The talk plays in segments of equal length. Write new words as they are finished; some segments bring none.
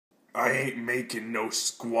I ain't making no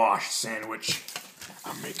squash sandwich.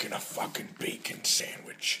 I'm making a fucking bacon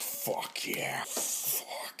sandwich. Fuck yeah.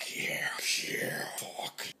 Fuck yeah. Yeah.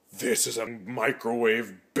 Fuck. This is a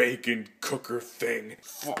microwave bacon cooker thing.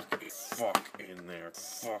 Fuck it. Fuck in there.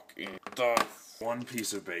 Fuck in the. One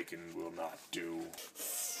piece of bacon will not do.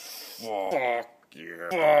 Fuck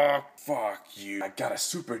yeah. Fuck you. I got a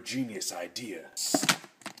super genius idea.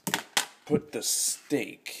 Put the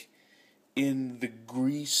steak in the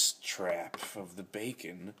grease trap of the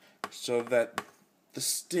bacon so that the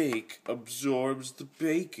steak absorbs the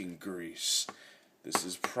bacon grease. This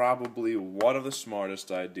is probably one of the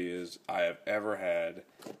smartest ideas I have ever had.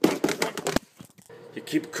 You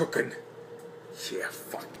keep cooking. Yeah,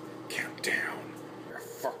 fuck. Count down.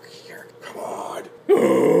 Fuck here. Come on.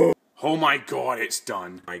 Oh my god, it's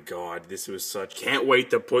done. My god, this was such... Can't wait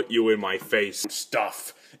to put you in my face.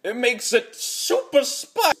 Stuff. It makes it super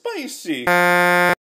spicy.